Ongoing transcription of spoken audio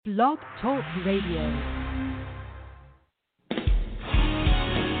Blog Talk Radio.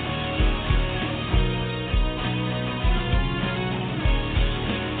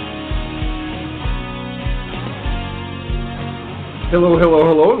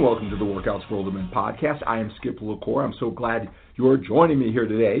 Hello, and welcome to the Workouts for Older Men podcast. I am Skip LaCour. I'm so glad you're joining me here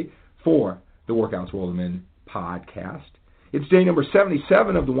today for the Workouts for Older Men podcast. It's day number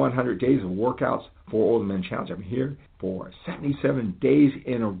 77 of the 100 Days of Workouts for Older Men Challenge. I'm here for 77 days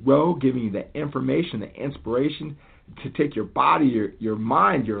in a row, giving you the information, the inspiration to take your body, your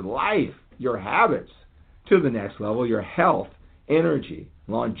mind, your life, your habits to the next level, your health, energy,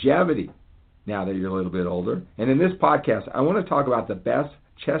 longevity, now that you're a little bit older. And in this podcast, I want to talk about the best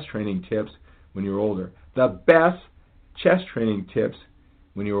chest training tips when you're older. The best chest training tips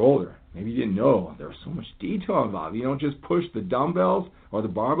when you're older. Maybe you didn't know there's so much detail involved. You don't just push the dumbbells or the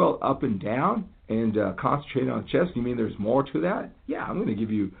barbell up and down and concentrate on the chest. You mean there's more to that? Yeah, I'm going to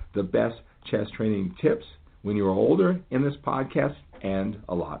give you the best chest training tips when you're older in this podcast and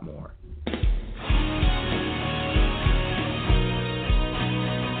a lot more.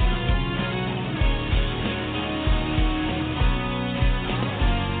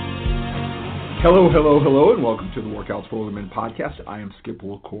 Hello, and welcome to the Workouts for Older Men podcast. I am Skip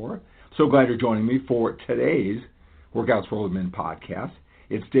LaCour. So glad you're joining me for today's Workouts for Older Men podcast.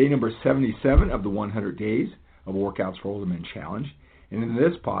 It's day number 77 of the 100 Days of Workouts for Older Men Challenge. And in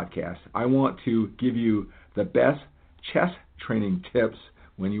this podcast, I want to give you the best chest training tips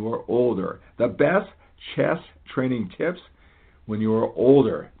when you are older. The best chest training tips when you are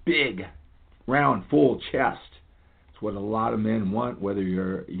older. Big, round, full chest. What a lot of men want, whether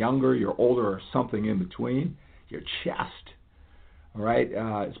you're younger, you're older, or something in between, your chest. All right,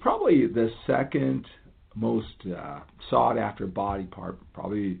 it's probably the second most sought-after body part,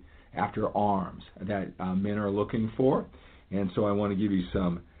 probably after arms, that men are looking for. And so I want to give you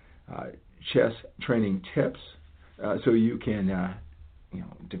some chest training tips so you can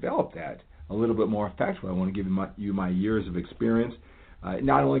develop that a little bit more effectively. I want to give you my years of experience,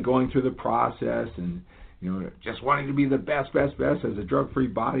 not only going through the process and just wanting to be the best as a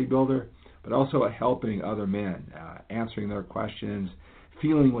drug-free bodybuilder, but also helping other men, answering their questions,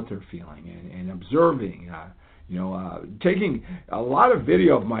 feeling what they're feeling, and observing, taking a lot of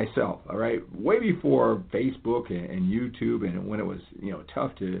video of myself, all right, way before Facebook and YouTube, and when it was,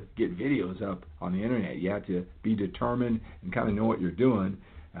 tough to get videos up on the internet. You had to be determined and kind of know what you're doing.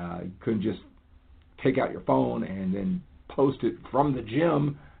 You couldn't just take out your phone and then post it from the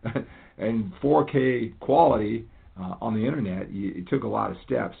gym and 4K quality on the internet. It took a lot of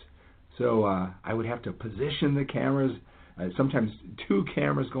steps. So I would have to position the cameras, sometimes two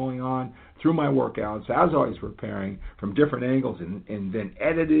cameras going on through my workouts as I was preparing from different angles and then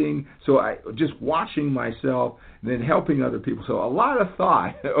editing. So I just watching myself and then helping other people. So a lot of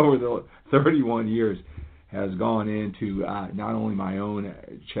thought over the 31 years has gone into not only my own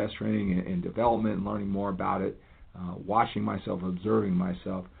chest training and development and learning more about it, watching myself, observing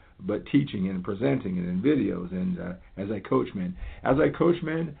myself, but teaching and presenting it in videos and as I coach men. As I coach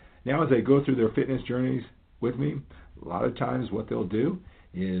men, now as they go through their fitness journeys with me, a lot of times what they'll do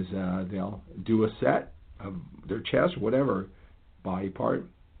is they'll do a set of their chest, whatever body part,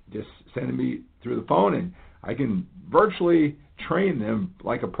 just send me through the phone, and I can virtually train them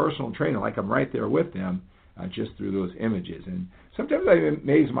like a personal trainer, like I'm right there with them, just through those images. And sometimes I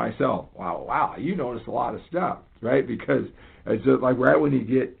amaze myself. Wow, you notice a lot of stuff, right? Because it's like right when you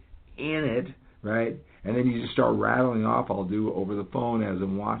get in it, right, and then you just start rattling off. I'll do over the phone as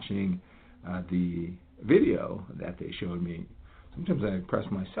I'm watching the video that they showed me. Sometimes I impress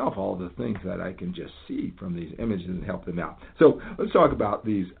myself all the things that I can just see from these images and help them out. So let's talk about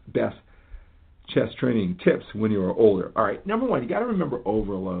these best chest training tips when you are older. All right, number one, you got to remember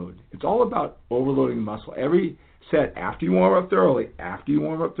overload. It's all about overloading the muscle. Every set, after you warm up thoroughly,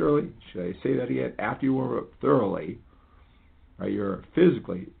 should I say that again? After you warm up thoroughly, right, you're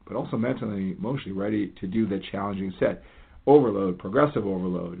physically, but also mentally, emotionally ready to do the challenging set. Overload, progressive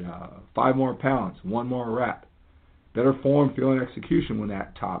overload, 5 more pounds, 1 more rep. Better form, feel, and execution when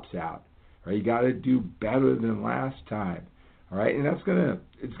that tops out. Right, you got to do better than last time. All right, and it's gonna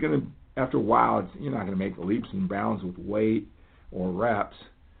after a while, you're not gonna make the leaps and bounds with weight or reps,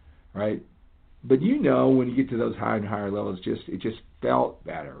 right? But when you get to those higher and higher levels, it just felt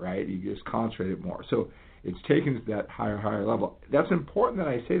better, right? You just concentrated more. So it's taken to that higher level. That's important that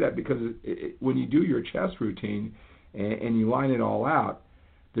I say that because when you do your chest routine and you line it all out,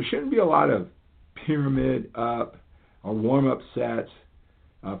 there shouldn't be a lot of pyramid up or warm-up sets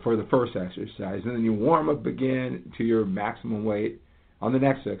for the first exercise. And then you warm up again to your maximum weight on the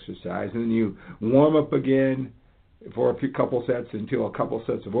next exercise. And then you warm up again for a couple sets into a couple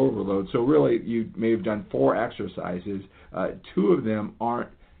sets of overload. So really, you may have done 4 exercises. 2 of them aren't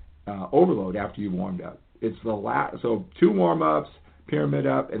overload after you've warmed up. It's the last. So 2 warm-ups, pyramid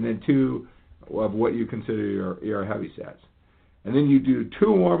up, and then 2 of what you consider your heavy sets. And then you do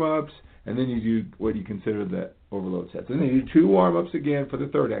 2 warm-ups, and then you do what you consider the overload sets. And then you do 2 warm-ups again for the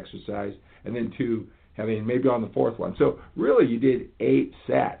 3rd exercise, and then 2 heavy, and maybe on the 4th one. So really, you did 8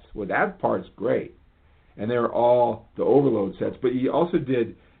 sets. Well, that part's great. And they're all the overload sets. But you also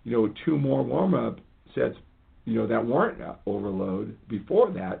did, 2 more warm-up sets, that weren't overload before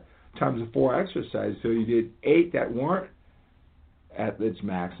that, times the 4 exercises. So you did 8 that weren't at its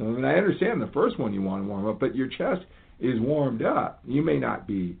maximum. And I understand the first one you want to warm up, but your chest is warmed up. You may not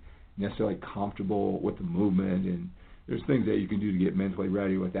be necessarily comfortable with the movement, and there's things that you can do to get mentally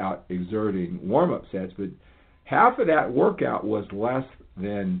ready without exerting warm-up sets. But half of that workout was less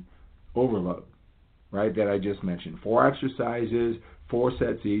than overload, right, that I just mentioned. 4 exercises, 4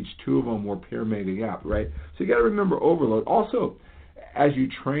 sets each. 2 of them were pyramiding up, right? So you got to remember overload. Also, as you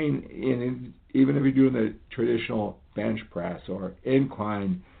train, even if you're doing the traditional bench press or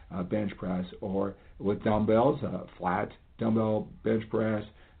incline bench press, or with dumbbells, flat dumbbell bench press,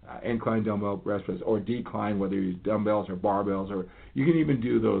 incline dumbbell bench press, or decline, whether you use dumbbells or barbells, or you can even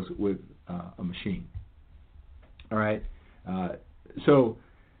do those with a machine. All right, so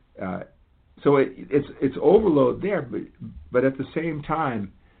it's overload there, but at the same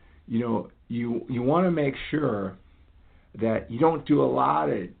time, you want to make sure that you don't do a lot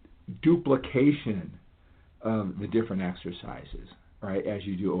of duplication of the different exercises, right, as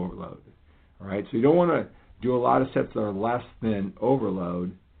you do overload. All right, so you don't want to do a lot of sets that are less than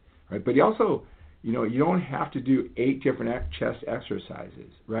overload, right? But you also, you don't have to do 8 different chest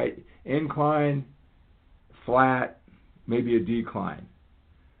exercises, right? Incline, flat, maybe a decline.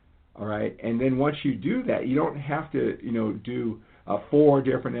 All right, and then once you do that, you don't have to, do 4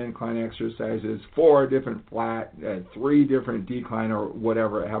 different incline exercises, 4 different flat, 3 different decline, or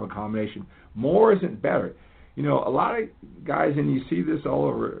whatever. Have a combination. More isn't better. A lot of guys, and you see this all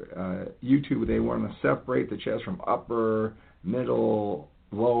over YouTube, they want to separate the chest from upper, middle,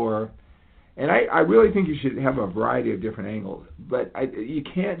 lower. And I really think you should have a variety of different angles. But you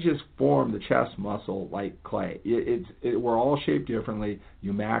can't just form the chest muscle like clay. We're all shaped differently.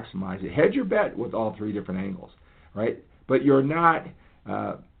 You maximize it. Hedge your bet with all 3 different angles, right? But you're not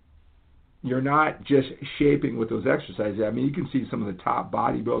just shaping with those exercises. I mean, you can see some of the top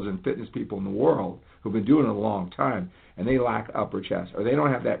bodybuilders and fitness people in the world who've been doing it a long time, and they lack upper chest, or they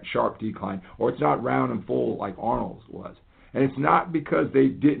don't have that sharp decline, or it's not round and full like Arnold's was. And it's not because they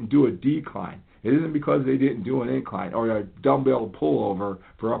didn't do a decline. It isn't because they didn't do an incline or a dumbbell pullover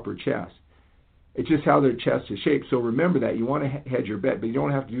for upper chest. It's just how their chest is shaped. So remember that. You want to hedge your bet, but you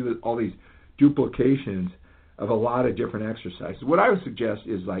don't have to do all these duplications of a lot of different exercises. What I would suggest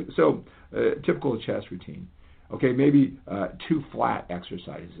is typical chest routine. Okay, maybe 2 flat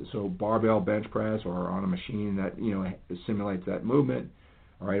exercises. So barbell bench press, or on a machine that simulates that movement,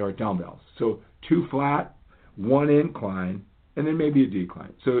 all right, or dumbbells. So 2 flat, 1 incline, and then maybe a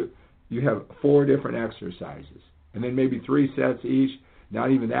decline. So you have 4 different exercises, and then maybe 3 sets each.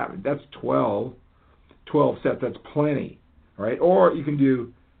 Not even that. That's 12 sets. That's plenty, all right? Or you can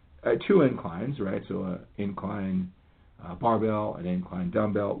do 2 inclines, right? So an incline barbell, an incline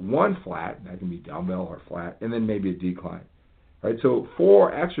dumbbell, 1 flat, that can be dumbbell or flat, and then maybe a decline. Right? So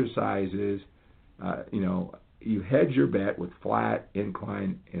 4 exercises, you hedge your bet with flat,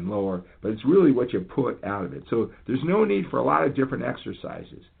 incline, and lower, but it's really what you put out of it. So there's no need for a lot of different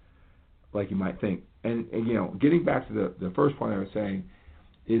exercises like you might think. And getting back to the first point I was saying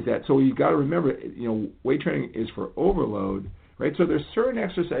is that, so you've got to remember, weight training is for overload, right? So there's certain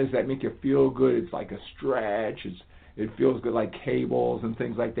exercises that make you feel good. It's like a stretch. It feels good, like cables and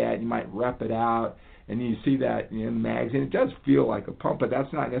things like that. You might rep it out, and you see that in the magazine. It does feel like a pump, but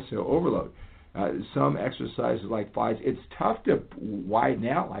that's not necessarily overload. Some exercises like flies, it's tough to widen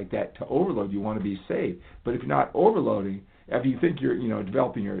out like that to overload. You want to be safe. But if you're not overloading, if you think you're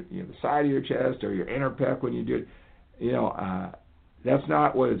developing your the side of your chest or your inner pec when you do it, that's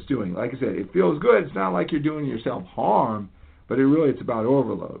not what it's doing. Like I said, it feels good. It's not like you're doing yourself harm, but it's about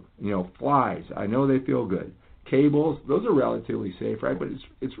overload. Flies, I know they feel good. Cables, those are relatively safe, right? But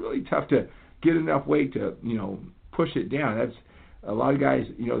it's really tough to get enough weight to push it down. That's a lot of guys,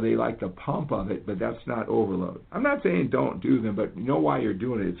 they like the pump of it, but that's not overload. I'm not saying don't do them, but why you're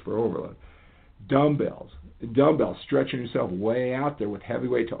doing it. It's for overload. Dumbbells, stretching yourself way out there with heavy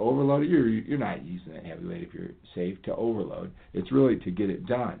weight to overload. You're not using that heavy weight if you're safe to overload. It's really to get it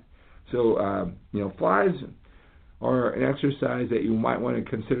done. So flies are an exercise that you might want to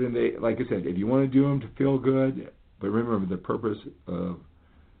consider. Like I said, if you want to do them to feel good, But remember, the purpose of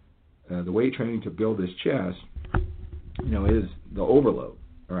the weight training to build this chest, is the overload.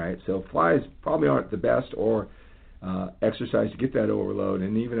 All right, so flies probably aren't the best or exercise to get that overload,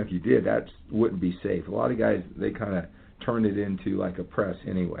 and even if you did, that wouldn't be safe. A lot of guys, they kind of turn it into like a press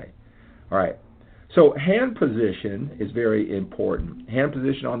anyway. All right, so hand position is very important. Hand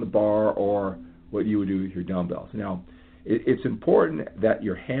position on the bar or what you would do with your dumbbells. Now, it's important that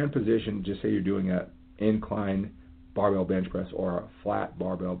your hand position, just say you're doing an incline barbell bench press or a flat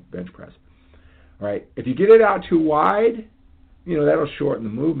barbell bench press. All right, if you get it out too wide, that'll shorten the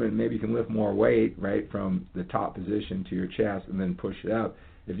movement. Maybe you can lift more weight, right, from the top position to your chest and then push it up.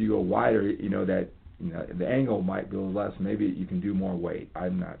 If you go wider, that the angle might be a little less. Maybe you can do more weight.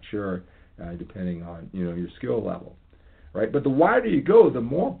 I'm not sure, depending on, your skill level, right? But the wider you go, the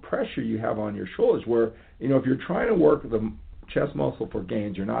more pressure you have on your shoulders, where, if you're trying to work the chest muscle for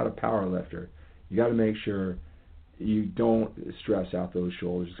gains, you're not a power lifter. You got to make sure you don't stress out those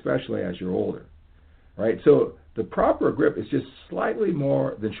shoulders, especially as you're older, right? So the proper grip is just slightly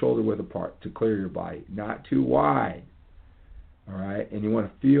more than shoulder width apart to clear your body, not too wide, all right? And you want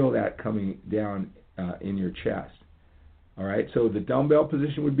to feel that coming down in your chest, all right? So the dumbbell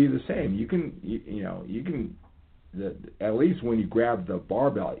position would be the same. You can, at least when you grab the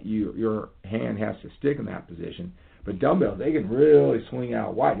barbell, your hand has to stick in that position. But dumbbells, they can really swing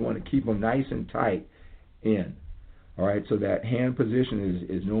out wide. You want to keep them nice and tight in. All right, so that hand position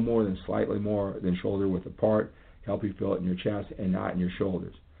is no more than slightly more than shoulder width apart. Help you feel it in your chest and not in your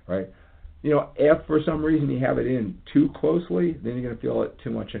shoulders. Right? If for some reason you have it in too closely, then you're going to feel it too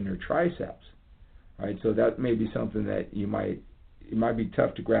much in your triceps. Right? So that may be something that it might be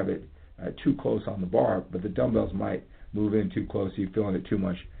tough to grab it too close on the bar, but the dumbbells might move in too close, so you're feeling it too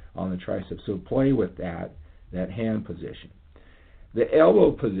much on the triceps. So play with that hand position. The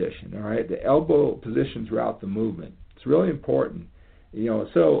elbow position, all right? The elbow position throughout the movement. It's really important.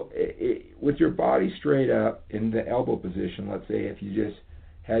 So with your body straight up in the elbow position, let's say if you just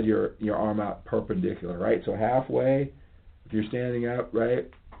had your arm out perpendicular, right? So halfway, if you're standing up, right,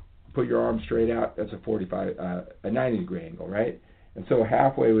 put your arm straight out, that's a 90 degree angle, right? And so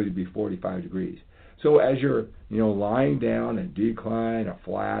halfway would be 45 degrees. So as you're, lying down, a decline, a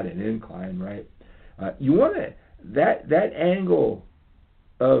flat, an incline, right? You want to, that angle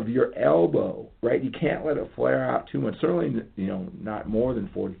of your elbow, right? You can't let it flare out too much. Certainly, not more than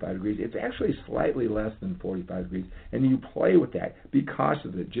 45 degrees. It's actually slightly less than 45 degrees. And you play with that. Be cautious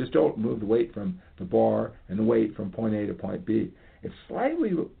of it. Just don't move the weight from the bar and the weight from point A to point B. It's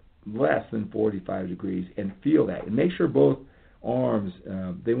slightly less than 45 degrees, and feel that. And make sure both arms,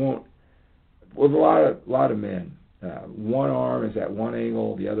 they won't, with a lot of men, one arm is at one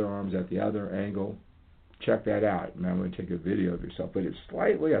angle, the other arm is at the other angle. Check that out. I'm going to take a video of yourself, but it's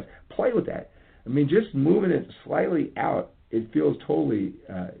slightly out. Play with that. Just moving it slightly out, it feels totally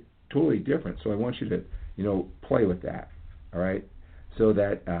different. So I want you to, play with that. All right. So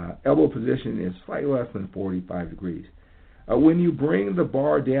that elbow position is slightly less than 45 degrees. When you bring the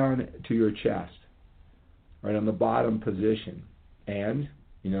bar down to your chest, right on the bottom position, and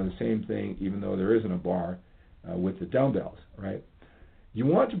the same thing, even though there isn't a bar with the dumbbells, right? You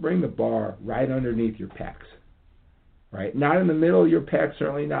want to bring the bar right underneath your pecs, right? Not in the middle of your pecs,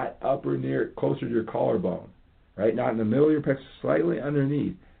 certainly not up or near, closer to your collarbone, right? Not in the middle of your pecs, slightly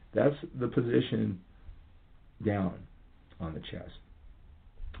underneath. That's the position down on the chest.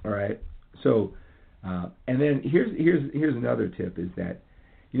 All right. So, and then here's another tip is that,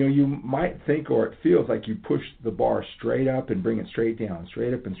 you might think, or it feels like you push the bar straight up and bring it straight down,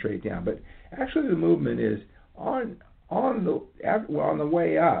 straight up and straight down. But actually, the movement is on the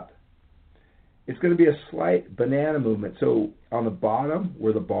way up. It's going to be a slight banana movement. So on the bottom,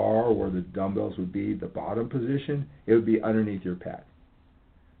 where the bar or where the dumbbells would be, the bottom position, it would be underneath your pec.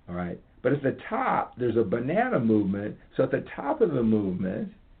 All right. But at the top, there's a banana movement. So at the top of the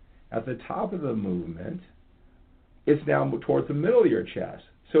movement, it's now towards the middle of your chest.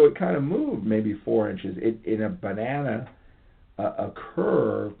 So it kind of moved maybe 4 inches in a banana, a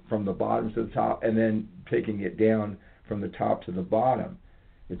curve from the bottom to the top, and then taking it down from the top to the bottom.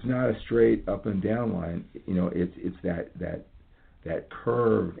 It's not a straight up and down line. It's that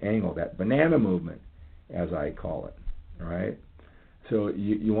curved angle, that banana movement, as I call it. All right. So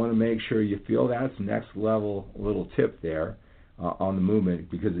you want to make sure you feel that's next level little tip there on the movement,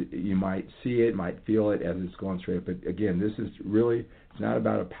 because you might see it, might feel it as it's going straight. But again, this is really, it's not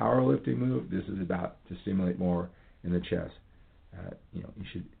about a powerlifting move. This is about to stimulate more in the chest. You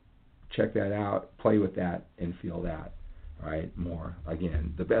should check that out, play with that, and feel that. All right, more.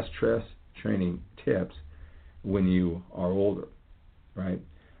 Again, the best chest training tips when you are older, right?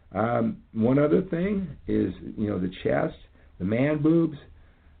 One other thing is, the chest, the man boobs.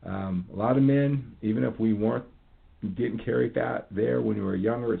 A lot of men, even if we weren't getting carry fat there when we were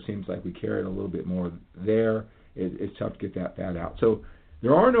younger, it seems like we carried a little bit more there. It's tough to get that fat out. So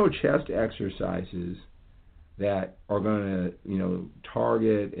there are no chest exercises that are going to,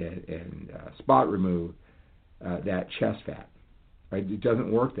 target and spot remove that chest fat. Right? It doesn't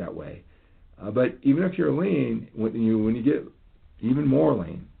work that way. But even if you're lean, when you get even more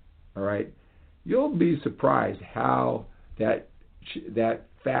lean, all right, you'll be surprised how that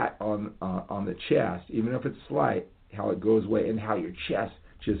fat on the chest, even if it's slight, how it goes away and how your chest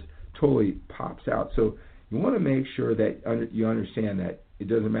just totally pops out. So you want to make sure that you understand that it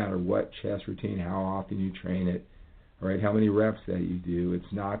doesn't matter what chest routine, how often you train it, all right, how many reps that you do.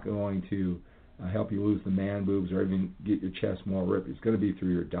 It's not going to help you lose the man boobs or even get your chest more ripped. It's going to be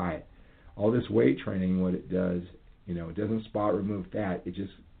through your diet. All this weight training, what it does, it doesn't spot remove fat. It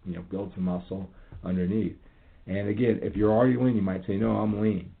just, builds the muscle underneath. And again, if you're already lean, you might say, no, I'm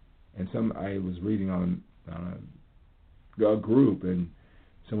lean. And I was reading on a group, and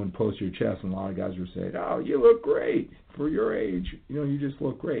someone posted your chest, and a lot of guys were saying, oh, you look great for your age. You just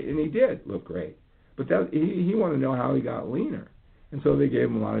look great. And he did look great. But he wanted to know how he got leaner. And so they gave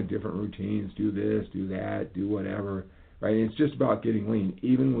him a lot of different routines. Do this, do that, do whatever. Right? And it's just about getting lean.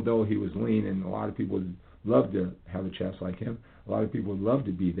 Even though he was lean, and a lot of people would love to have a chest like him, a lot of people would love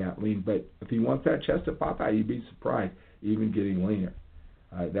to be that lean. But if he wants that chest to pop out, you'd be surprised even getting leaner.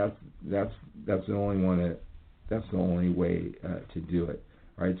 That's the only one. That's the only way to do it.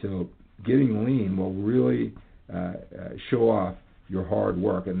 All right. So getting lean will really show off your hard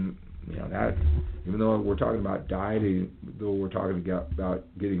work, and that. Even though we're talking about dieting, though we're talking about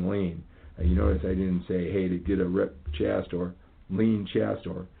getting lean. You notice I didn't say, hey, to get a ripped chest or lean chest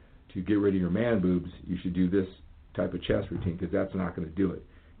or to get rid of your man boobs, you should do this type of chest routine, because that's not going to do it.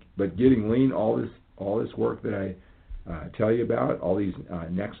 But getting lean, all this work that I tell you about, all these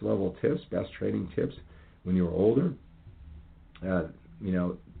next level tips, best training tips when you're older, they're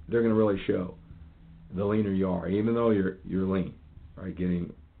going to really show the leaner you are, even though you're lean. Right,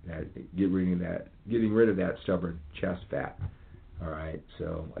 getting rid of that stubborn chest fat. All right.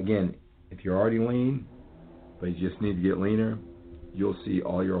 So again, if you're already lean, but you just need to get leaner, you'll see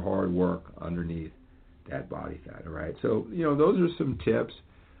all your hard work underneath that body fat. All right. So those are some tips.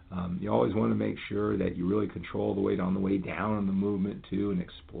 You always want to make sure that you really control the weight on the way down on the movement too, and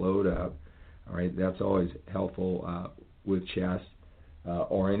explode up. All right. That's always helpful with chest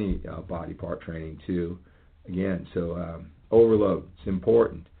or any body part training too. Again, so overload, it's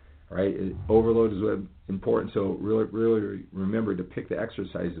important. Right? Overload is important, so really remember to pick the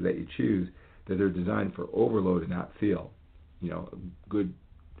exercises that you choose that are designed for overload and not feel. A good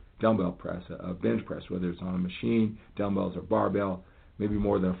dumbbell press, a bench press, whether it's on a machine, dumbbells or barbell, maybe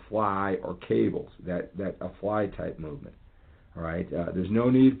more than a fly or cables, that a fly type movement. All right. There's no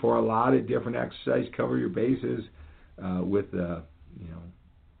need for a lot of different exercises. Cover your bases with the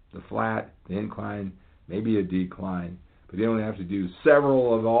flat, the incline, maybe a decline. But you don't have to do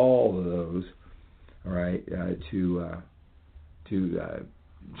several of all of those, all right, to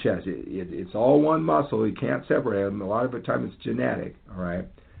chest. It's all one muscle. You can't separate them. A lot of the time it's genetic, all right?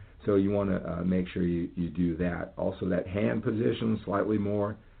 So you want to make sure you do that. Also, that hand position, slightly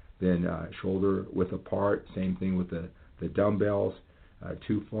more than shoulder width apart. Same thing with the dumbbells.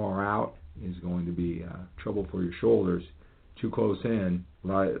 Too far out is going to be trouble for your shoulders. Too close in, a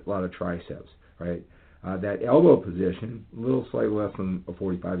lot of triceps, right? That elbow position, a little slightly less than a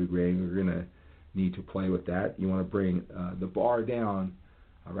 45-degree angle. You're going to need to play with that. You want to bring the bar down,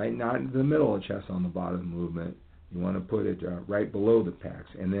 right, not into the middle of the chest on the bottom movement. You want to put it right below the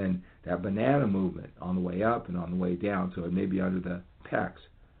pecs. And then that banana movement on the way up and on the way down, so it may be under the pecs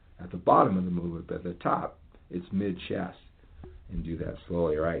at the bottom of the movement, but at the top, it's mid-chest. And do that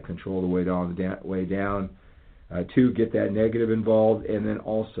slowly, right? Control the weight on the way down. 2, get that negative involved, and then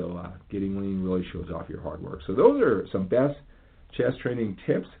also getting lean really shows off your hard work. So those are some best chest training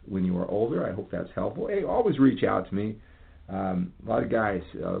tips when you are older. I hope that's helpful. Hey, always reach out to me. A lot of guys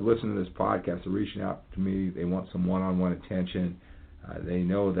listening to this podcast are reaching out to me. They want some one-on-one attention. They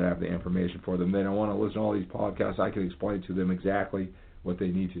know that I have the information for them. They don't want to listen to all these podcasts. I can explain to them exactly what they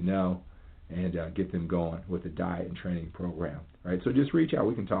need to know and get them going with the diet and training program. Right? So just reach out.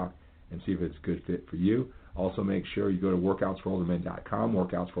 We can talk and see if it's a good fit for you. Also, make sure you go to workoutsforoldermen.com,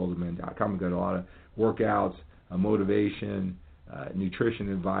 workoutsforoldermen.com. We've got a lot of workouts, motivation,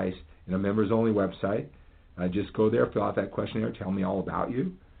 nutrition advice, and a members-only website. Just go there, fill out that questionnaire, tell me all about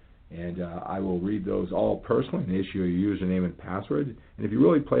you, and I will read those all personally and issue your username and password. And if you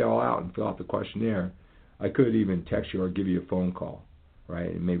really play all out and fill out the questionnaire, I could even text you or give you a phone call. right,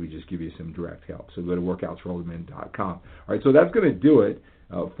 and maybe just give you some direct help. So go to workoutsforoldermen.com. All right, so that's going to do it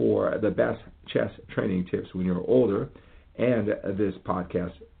for the best chest training tips when you're older, and this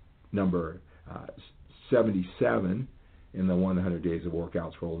podcast number 77 in the 100 Days of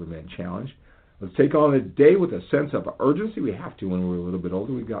Workouts for Older Men Challenge. Let's take on a day with a sense of urgency. We have to when we're a little bit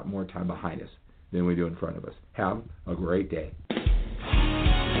older. We've got more time behind us than we do in front of us. Have a great day.